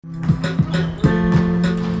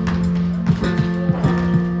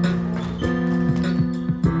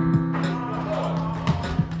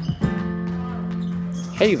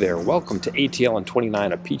Hey there, welcome to ATL and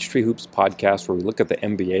 29, a Peachtree Hoops podcast where we look at the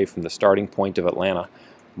NBA from the starting point of Atlanta.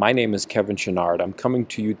 My name is Kevin Chouinard. I'm coming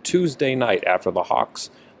to you Tuesday night after the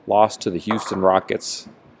Hawks lost to the Houston Rockets.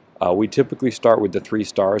 We typically start with the 3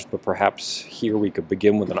 stars, but perhaps here we could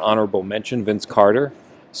begin with an honorable mention. Vince Carter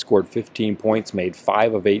scored 15 points, made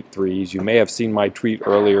 5 of 8 threes. You may have seen my tweet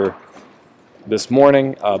earlier this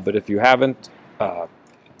morning, but if you haven't,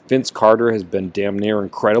 Vince Carter has been damn near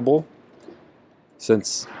incredible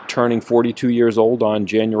since turning 42 years old on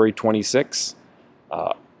January 26.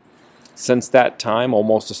 Since that time,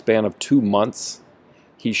 almost a span of 2 months,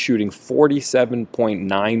 he's shooting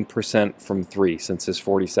 47.9% from 3 since his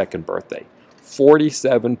 42nd birthday.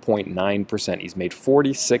 47.9%. He's made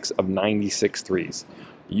 46 of 96 threes.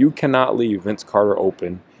 You cannot leave Vince Carter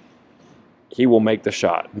open. He will make the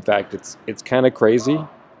shot. In fact, it's kind of crazy.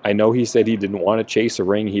 I know he said he didn't want to chase a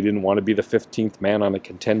ring. He didn't want to be the 15th man on a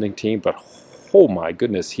contending team, but oh my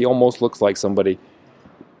goodness, he almost looks like somebody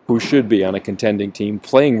who should be on a contending team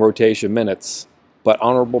playing rotation minutes. But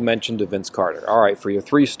honorable mention to Vince Carter. All right, for your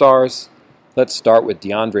 3 stars, let's start with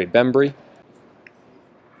DeAndre Bembry.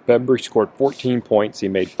 Bembry scored 14 points. He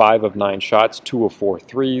made 5 of 9 shots, 2 of 4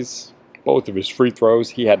 threes. Both of his free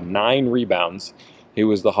throws. He had 9 rebounds. He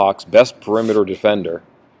was the Hawks' best perimeter defender.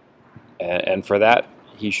 And for that,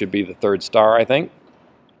 he should be the 3rd star, I think.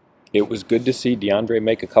 It was good to see DeAndre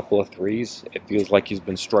make a couple of threes. It feels like he's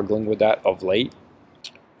been struggling with that of late.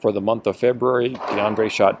 For the month of February, DeAndre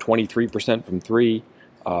shot 23% from 3.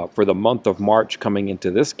 For the month of March coming into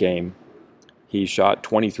this game, he shot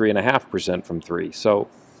 23.5% from 3. So,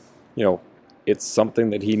 it's something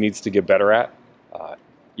that he needs to get better at.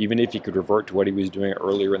 Even if he could revert to what he was doing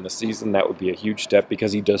earlier in the season, that would be a huge step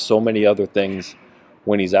because he does so many other things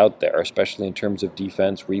when he's out there, especially in terms of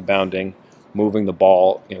defense, rebounding, moving the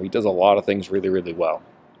ball. He does a lot of things really, really well.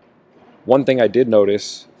 One thing I did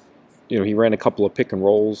notice, he ran a couple of pick and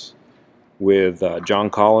rolls with John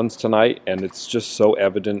Collins tonight, and it's just so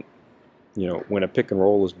evident, when a pick and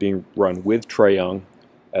roll is being run with Trae Young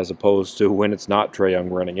as opposed to when it's not Trae Young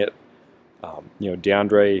running it.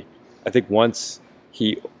 DeAndre, I think once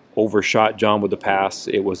he overshot John with the pass.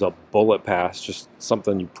 It was a bullet pass, just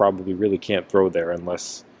something you probably really can't throw there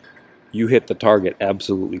unless you hit the target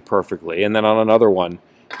absolutely perfectly. And then on another one,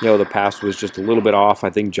 the pass was just a little bit off. I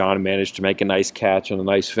think John managed to make a nice catch and a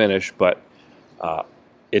nice finish, but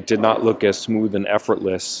it did not look as smooth and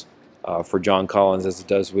effortless for John Collins as it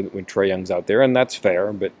does when Trae Young's out there, and that's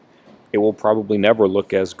fair, but it will probably never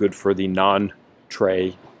look as good for the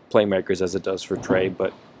non-Trae playmakers as it does for Trae,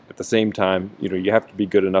 but at the same time, you have to be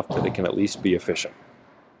good enough that it can at least be efficient.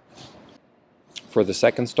 For the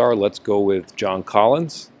 2nd star, let's go with John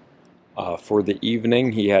Collins. For the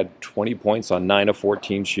evening, he had 20 points on 9 of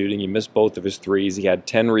 14 shooting. He missed both of his threes. He had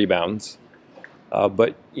 10 rebounds.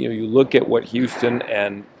 But you look at what Houston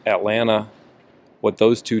and Atlanta, what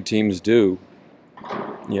those two teams do.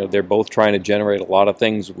 They're both trying to generate a lot of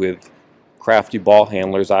things with crafty ball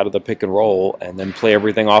handlers out of the pick and roll, and then play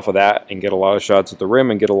everything off of that and get a lot of shots at the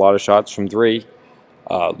rim and get a lot of shots from 3.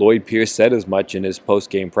 Lloyd Pierce said as much in his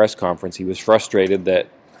post-game press conference. He was frustrated that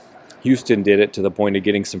Houston did it to the point of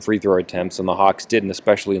getting some free throw attempts, and the Hawks didn't,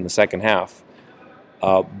 especially in the second half.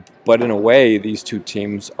 But in a way, these two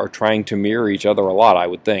teams are trying to mirror each other a lot, I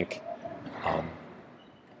would think.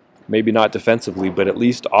 Maybe not defensively, but at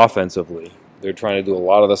least offensively. They're trying to do a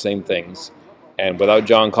lot of the same things. And without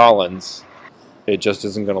John Collins, it just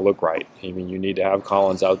isn't going to look right. You need to have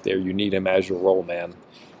Collins out there. You need him as your role man.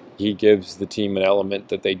 He gives the team an element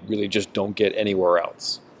that they really just don't get anywhere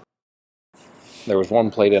else. There was one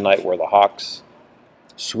play tonight where the Hawks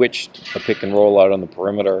switched a pick and roll out on the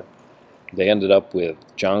perimeter. They ended up with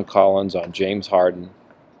John Collins on James Harden,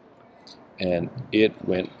 and it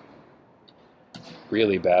went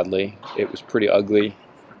really badly. It was pretty ugly.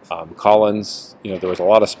 Collins, there was a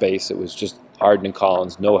lot of space. It was just Harden and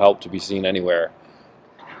Collins, no help to be seen anywhere.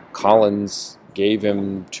 Collins gave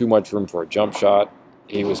him too much room for a jump shot.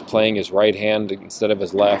 He was playing his right hand instead of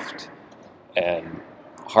his left, and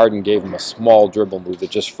Harden gave him a small dribble move that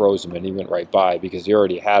just froze him, and he went right by because he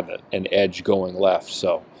already had an edge going left.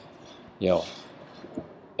 So, and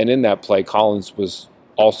in that play, Collins was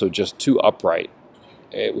also just too upright.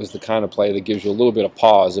 It was the kind of play that gives you a little bit of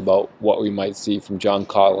pause about what we might see from John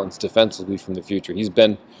Collins defensively from the future. He's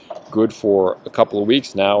been good for a couple of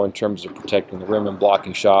weeks now in terms of protecting the rim and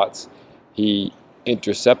blocking shots. He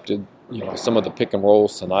intercepted, some of the pick and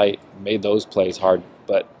rolls tonight, made those plays hard,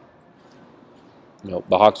 but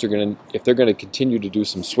the Hawks are if they're going to continue to do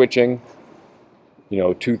some switching,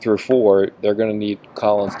 2 through 4, they're going to need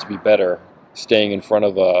Collins to be better staying in front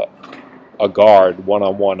of a guard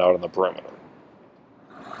one-on-one out on the perimeter.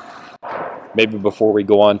 maybe before we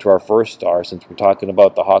go on to our first star, since we're talking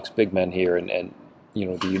about the Hawks big men here and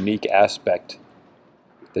the unique aspect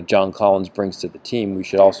that John Collins brings to the team, we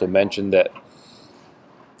should also mention that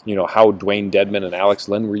how Dwayne Dedmon and Alex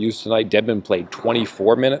Len were used tonight. Dedmon played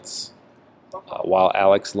 24 minutes, while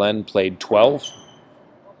Alex Len played 12.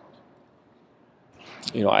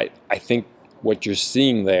 I think what you're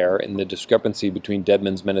seeing there in the discrepancy between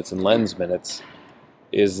Dedmon's minutes and Len's minutes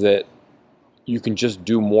is that you can just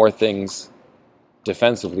do more things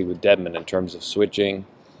defensively with Dedmon in terms of switching.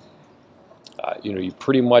 You're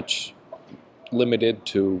pretty much limited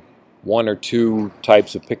to one or two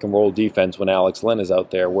types of pick and roll defense when Alex Len is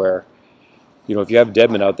out there, where if you have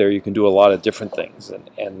Dedmon out there, you can do a lot of different things,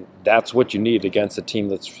 and that's what you need against a team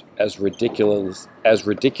that's as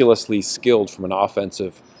ridiculously skilled from an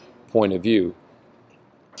offensive point of view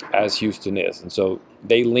as Houston is. And so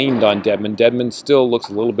they leaned on Dedmon. Dedmon still looks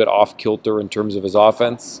a little bit off kilter in terms of his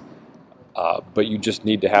offense, but you just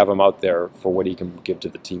need to have him out there for what he can give to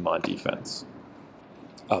the team on defense.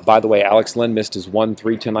 By the way, Alex Len missed his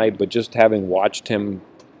 1-3 tonight, but just having watched him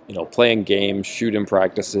playing games, shoot in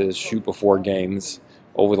practices, shoot before games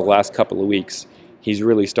over the last couple of weeks, he's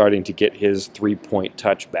really starting to get his three-point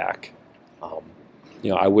touch back.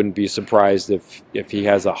 I wouldn't be surprised if he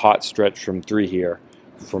has a hot stretch from three here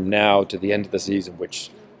from now to the end of the season,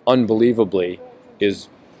 which unbelievably is,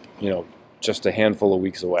 just a handful of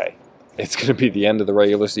weeks away. It's going to be the end of the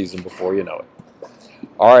regular season before you know it.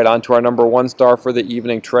 All right, on to our number one star for the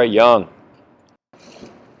evening, Trae Young.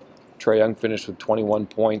 Trae Young finished with 21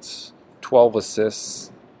 points, 12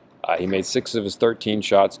 assists. He made 6 of his 13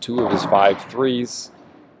 shots, 2 of his 5 threes,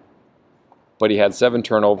 but he had 7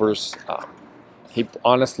 turnovers.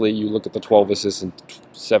 Honestly, you look at the 12 assists and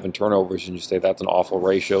 7 turnovers and you say that's an awful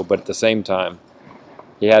ratio, but at the same time,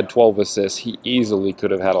 he had 12 assists. He easily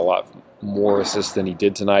could have had a lot more assists than he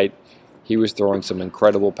did tonight. He was throwing some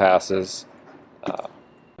incredible passes.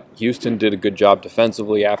 Houston did a good job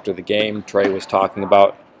defensively after the game. Trae was talking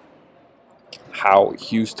about how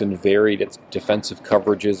Houston varied its defensive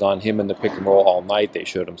coverages on him in the pick and roll all night. They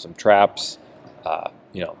showed him some traps.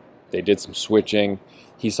 They did some switching.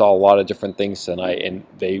 He saw a lot of different things tonight, and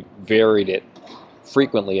they varied it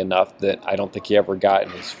frequently enough that I don't think he ever got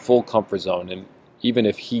in his full comfort zone. And even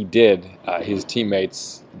if he did, his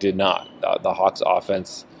teammates did not. The Hawks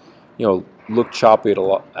offense, looked choppy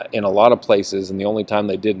in a lot of places, and the only time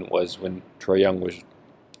they didn't was when Trae Young was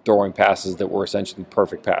throwing passes that were essentially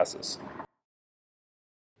perfect passes.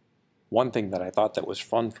 One thing that I thought that was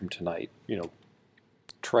fun from tonight,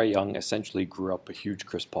 Trae Young essentially grew up a huge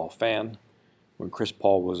Chris Paul fan. When Chris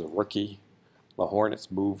Paul was a rookie, the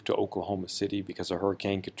Hornets moved to Oklahoma City because of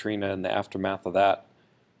Hurricane Katrina and the aftermath of that.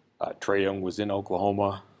 Trae Young was in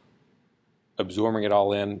Oklahoma, absorbing it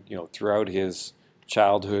all in. Throughout his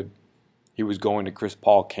childhood, he was going to Chris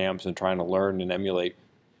Paul camps and trying to learn and emulate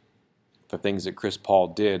the things that Chris Paul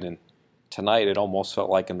did. And tonight, it almost felt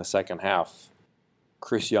like in the second half,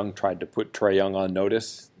 Chris Young tried to put Trae Young on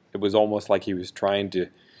notice. It was almost like he was trying to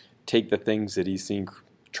take the things that he's seen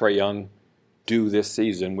Trae Young do this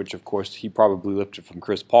season, which of course he probably lifted from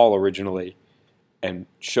Chris Paul originally, and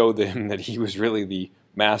show them that he was really the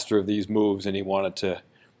master of these moves, and he wanted to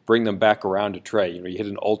bring them back around to Trae. He hit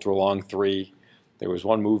an ultra long three. There was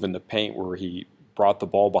one move in the paint where he brought the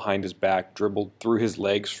ball behind his back, dribbled through his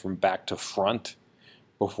legs from back to front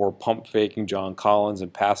before pump faking John Collins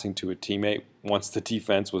and passing to a teammate once the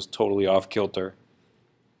defense was totally off kilter.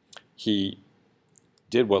 He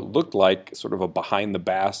did what looked like sort of a behind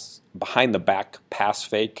the back pass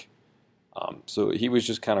fake. So he was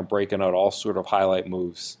just kind of breaking out all sort of highlight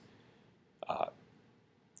moves.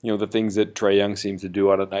 The things that Trae Young seems to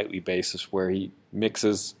do on a nightly basis, where he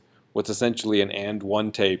mixes what's essentially an and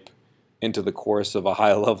one tape into the course of a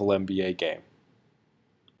high-level NBA game.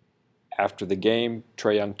 After the game,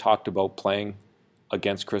 Trae Young talked about playing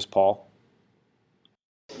against Chris Paul.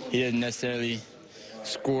 He didn't necessarily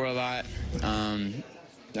score a lot.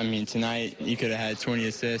 Tonight you could have had 20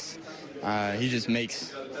 assists. He just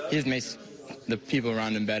makes the people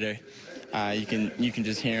around him better. You can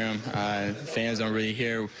just hear him. Fans don't really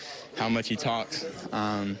hear how much he talks,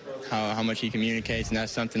 how much he communicates, and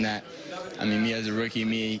that's something that, me as a rookie,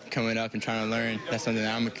 me coming up and trying to learn, that's something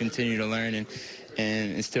that I'm gonna continue to learn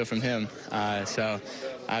and steal from him. So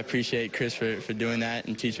I appreciate Chris for doing that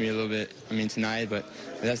and teaching me a little bit. Tonight, but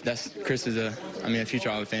that's Chris is a future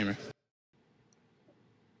Hall of Famer.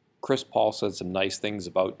 Chris Paul said some nice things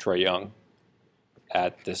about Trae Young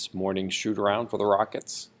at this morning's shoot-around for the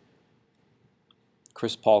Rockets.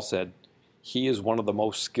 Chris Paul said, "He is one of the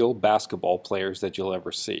most skilled basketball players that you'll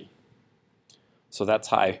ever see." So that's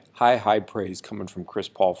high praise coming from Chris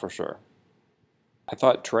Paul for sure. I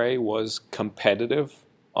thought Trae was competitive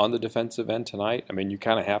on the defensive end tonight. I mean, you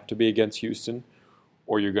kind of have to be against Houston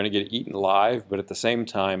or you're going to get eaten alive. But at the same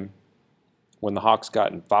time, when the Hawks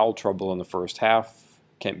got in foul trouble in the first half,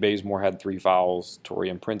 Kent Bazemore had 3 fouls,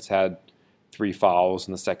 Taurean Prince had 3 fouls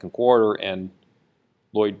in the second quarter, and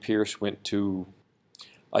Lloyd Pierce went to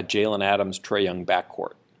a Jalen Adams, Trae Young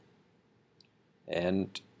backcourt.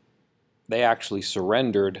 And they actually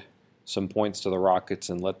surrendered some points to the Rockets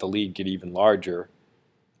and let the lead get even larger.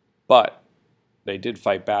 But they did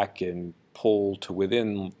fight back and pull to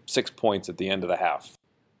within 6 points at the end of the half.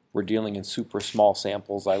 We're dealing in super small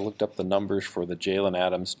samples. I looked up the numbers for the Jalen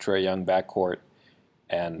Adams, Trae Young backcourt,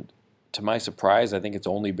 and to my surprise, I think it's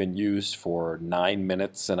only been used for 9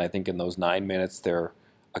 minutes, and I think in those 9 minutes they're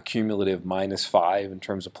a cumulative -5 in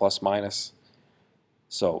terms of plus minus.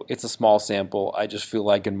 So it's a small sample. I just feel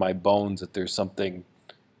like in my bones that there's something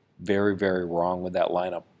very, very wrong with that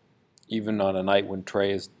lineup. Even on a night when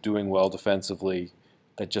Trae is doing well defensively,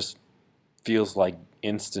 that just feels like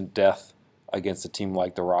instant death against a team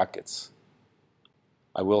like the Rockets.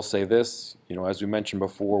 I will say this, as we mentioned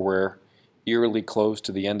before, we're eerily close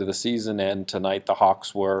to the end of the season, and tonight the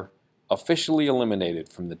Hawks were officially eliminated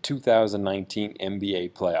from the 2019 NBA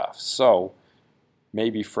playoffs. So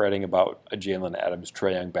maybe fretting about a Jalen Adams,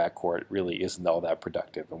 Trae Young backcourt really isn't all that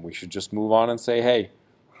productive, and we should just move on and say, hey,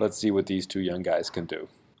 let's see what these two young guys can do.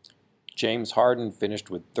 James Harden finished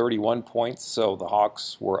with 31 points, so the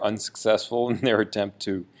Hawks were unsuccessful in their attempt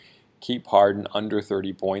to keep Harden under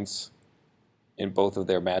 30 points in both of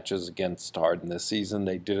their matches against Harden this season.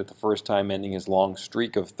 They did it the first time, ending his long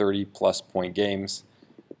streak of 30-plus point games.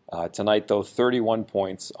 Tonight, though, 31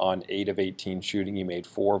 points on 8 of 18 shooting. He made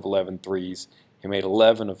 4 of 11 threes. He made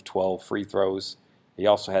 11 of 12 free throws. He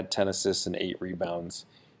also had 10 assists and 8 rebounds.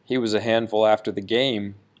 He was a handful after the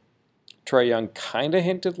game. Trae Young kind of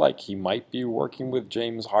hinted like he might be working with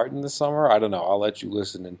James Harden this summer. I don't know. I'll let you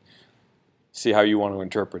listen and see how you want to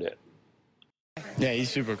interpret it. Yeah,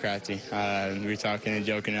 he's super crafty. We were talking and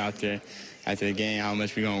joking after the game how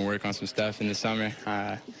much we're going to work on some stuff in the summer.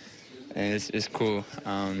 And it's cool.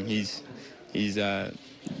 He's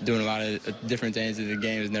doing a lot of different things that the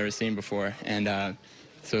game has never seen before. And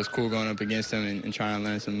so it's cool going up against him and trying to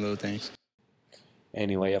learn some little things.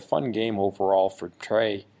 Anyway, a fun game overall for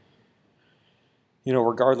Trae.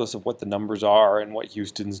 Regardless of what the numbers are and what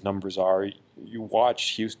Houston's numbers are, you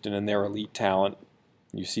watch Houston and their elite talent.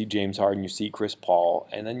 You see James Harden, you see Chris Paul,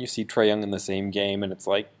 and then you see Trae Young in the same game, and it's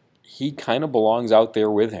like he kind of belongs out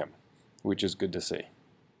there with him, which is good to see.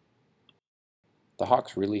 The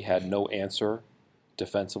Hawks really had no answer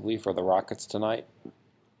defensively for the Rockets tonight.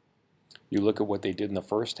 You look at what they did in the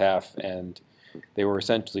first half, and they were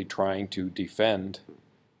essentially trying to defend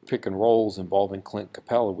pick and rolls involving Clint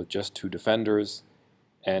Capella with just 2 defenders,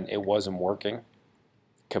 and it wasn't working.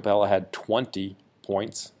 Capella had 20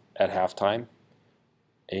 points at halftime,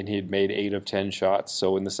 and he had made 8 of 10 shots.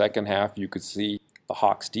 So in the second half, you could see the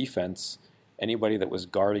Hawks defense, anybody that was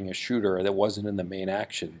guarding a shooter that wasn't in the main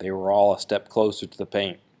action, they were all a step closer to the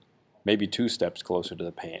paint, maybe 2 steps closer to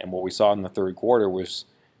the paint. And what we saw in the third quarter was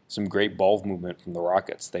some great ball movement from the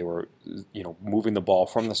Rockets. They were, moving the ball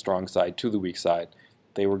from the strong side to the weak side.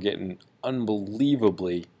 They were getting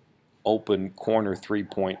unbelievably open corner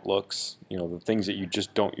 3-point looks, the things that you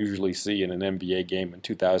just don't usually see in an NBA game in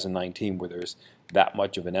 2019 where there's that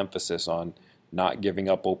much of an emphasis on not giving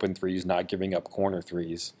up open threes, not giving up corner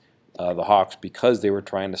threes. The Hawks, because they were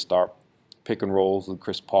trying to start pick and rolls with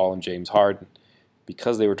Chris Paul and James Harden,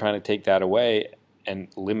 because they were trying to take that away and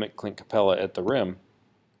limit Clint Capella at the rim,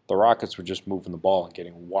 the Rockets were just moving the ball and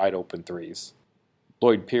getting wide open threes.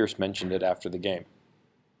 Lloyd Pierce mentioned it after the game.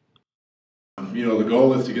 The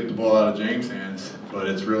goal is to get the ball out of James' hands, but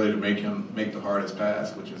it's really to make him make the hardest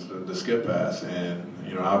pass, which is the skip pass. And,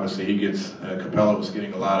 obviously Capella was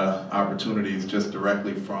getting a lot of opportunities just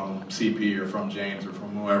directly from CP or from James or from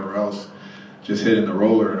whoever else, just hitting the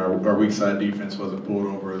roller, and our weak side defense wasn't pulled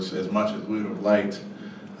over as much as we would have liked.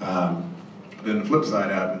 Then the flip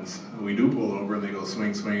side happens. We do pull over and they go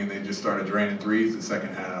swing, and they just started draining threes the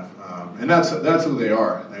second half. And that's who they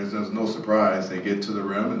are. There's no surprise. They get to the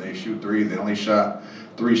rim and they shoot threes. They only shot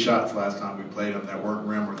 3 shots last time we played them that weren't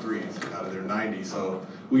rim or threes out of their 90. So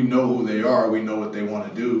we know who they are. We know what they want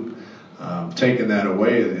to do. Taking that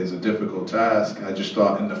away is a difficult task. I just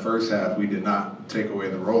thought in the first half we did not take away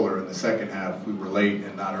the roller. In the second half we were late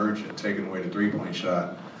and not urgent, taking away the 3-point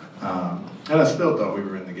shot. And I still thought we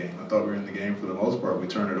were in the game. I thought we were in the game for the most part. We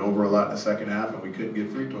turned it over a lot in the second half, and we couldn't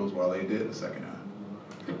get free throws while they did in the second half.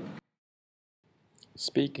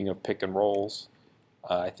 Speaking of pick and rolls,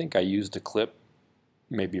 I think I used a clip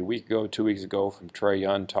maybe a week ago, 2 weeks ago, from Trae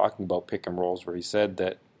Young talking about pick and rolls, where he said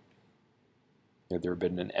that there had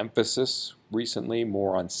been an emphasis recently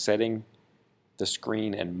more on setting the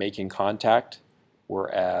screen and making contact,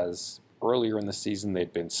 whereas earlier in the season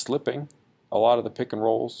they'd been slipping a lot of the pick and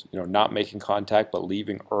rolls, not making contact but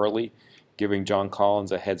leaving early, giving John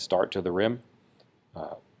Collins a head start to the rim.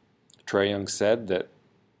 Trae Young said that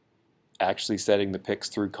actually setting the picks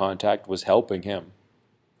through contact was helping him.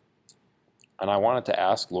 And I wanted to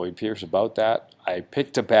ask Lloyd Pierce about that. I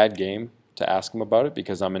picked a bad game to ask him about it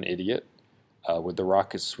because I'm an idiot. With the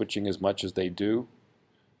Rockets switching as much as they do,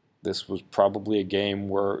 this was probably a game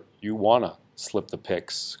where you want to slip the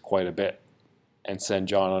picks quite a bit and send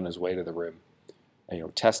John on his way to the rim.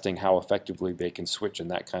 And, testing how effectively they can switch in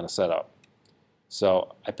that kind of setup.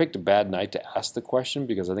 So I picked a bad night to ask the question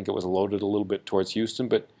because I think it was loaded a little bit towards Houston,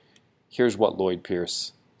 but here's what Lloyd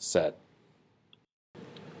Pierce said.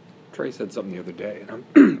 Trae said something the other day, and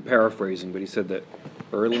I'm paraphrasing, but he said that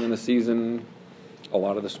early in the season, a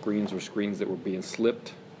lot of the screens were screens that were being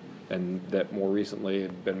slipped, and that more recently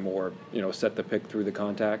had been more, set the pick through the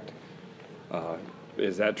contact.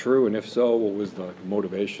 Is that true? And if so, what was the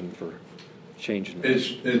motivation for changing that?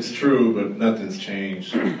 It's true, but nothing's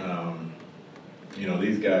changed.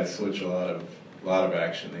 These guys switch a lot of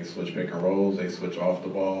action. They switch pick and rolls. They switch off the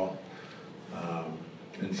ball.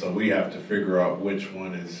 And so we have to figure out which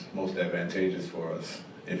one is most advantageous for us.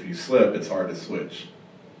 If you slip, it's hard to switch.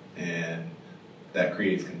 And that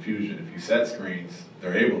creates confusion. If you set screens,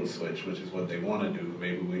 they're able to switch, which is what they want to do.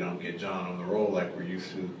 Maybe we don't get John on the roll like we're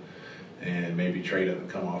used to. And maybe Trae doesn't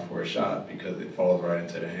come off for a shot because it falls right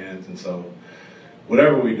into their hands. And so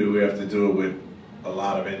whatever we do, we have to do it with a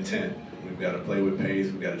lot of intent. We've got to play with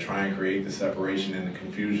pace. We've got to try and create the separation and the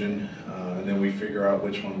confusion. And then we figure out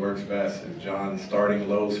which one works best. Is John starting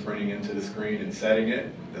low, sprinting into the screen and setting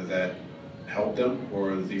it? Does that help them? Or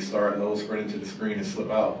does he start low, sprint into the screen and slip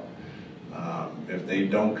out? If they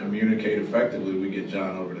don't communicate effectively, we get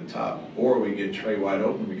John over the top. Or we get Trae wide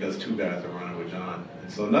open because two guys are running with John.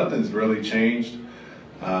 And so nothing's really changed.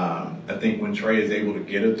 I think when Trae is able to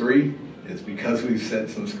get a three, it's because we've set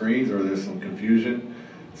some screens or there's some confusion.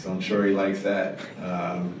 So I'm sure he likes that.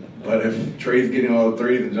 But if Trae's getting all the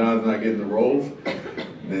threes and John's not getting the rolls,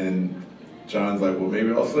 then John's like, well,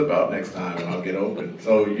 maybe I'll slip out next time and I'll get open.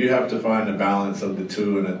 So you have to find the balance of the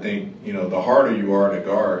two. And I think, the harder you are to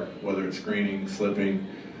guard, whether it's screening, slipping,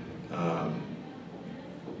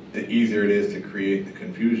 the easier it is to create the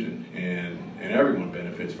confusion. And everyone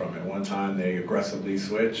benefits from it. One time they aggressively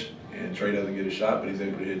switch and Trae doesn't get a shot, but he's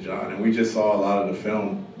able to hit John. And we just saw a lot of the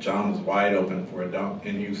film. John was wide open for a dunk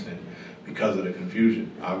in Houston because of the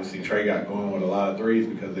confusion. Obviously, Trae got going with a lot of threes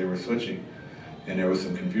because they were switching, and there was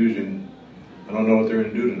some confusion. I don't know what they're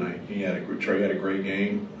going to do tonight. Trae had a great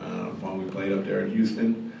game when we played up there in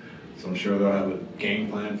Houston, so I'm sure they'll have a game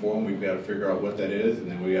plan for him. We've got to figure out what that is, and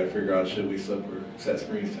then we got to figure out should we slip or set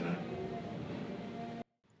screens tonight.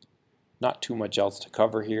 Not too much else to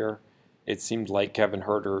cover here. It seemed like Kevin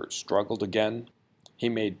Huerter struggled again. He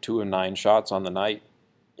made 2 of 9 shots on the night.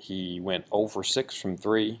 He went 0 for 6 from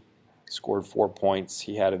 3, scored 4 points.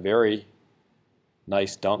 He had a very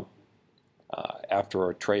nice dunk. After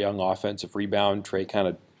a Trae Young offensive rebound, Trae kind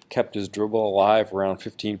of kept his dribble alive around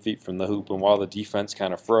 15 feet from the hoop, and while the defense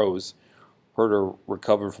kind of froze, Huerter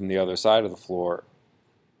recovered from the other side of the floor,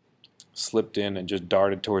 slipped in and just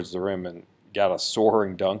darted towards the rim and got a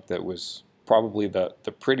soaring dunk that was probably the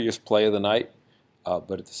prettiest play of the night,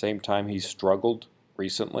 but at the same time he's struggled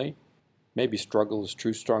recently. Maybe struggle is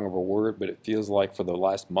too strong of a word, but it feels like for the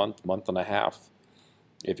last month and a half,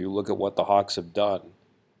 if you look at what the Hawks have done,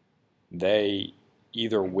 they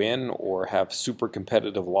either win or have super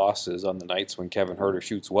competitive losses on the nights when Kevin Huerter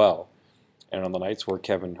shoots well, and on the nights where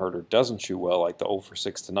Kevin Huerter doesn't shoot well, like the 0 for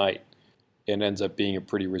 6 tonight, it ends up being a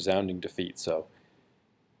pretty resounding defeat. So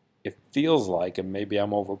it feels like, and maybe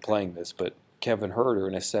I'm overplaying this, but Kevin Huerter,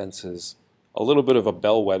 in a sense, is a little bit of a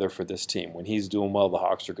bellwether for this team. When he's doing well, the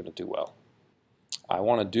Hawks are going to do well. I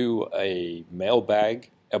want to do a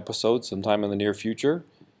mailbag episode sometime in the near future.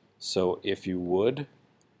 So if you would,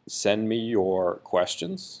 send me your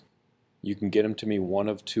questions. You can get them to me one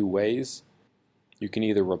of two ways. You can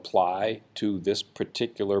either reply to this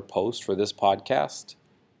particular post for this podcast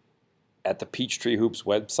at the Peachtree Hoops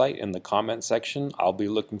website in the comment section. I'll be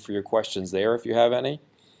looking for your questions there if you have any.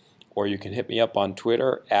 Or you can hit me up on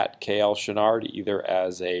Twitter at KL Chenard, either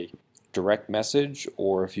as a direct message,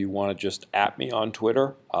 or if you want to just at me on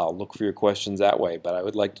Twitter, I'll look for your questions that way. But I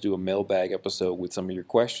would like to do a mailbag episode with some of your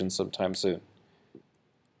questions sometime soon.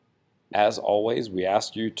 As always, we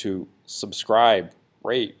ask you to subscribe,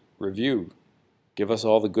 rate, review, Give us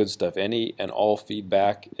all the good stuff. Any and all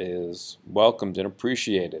feedback is welcomed and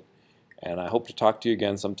appreciated. And I hope to talk to you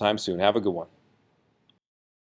again sometime soon. Have a good one.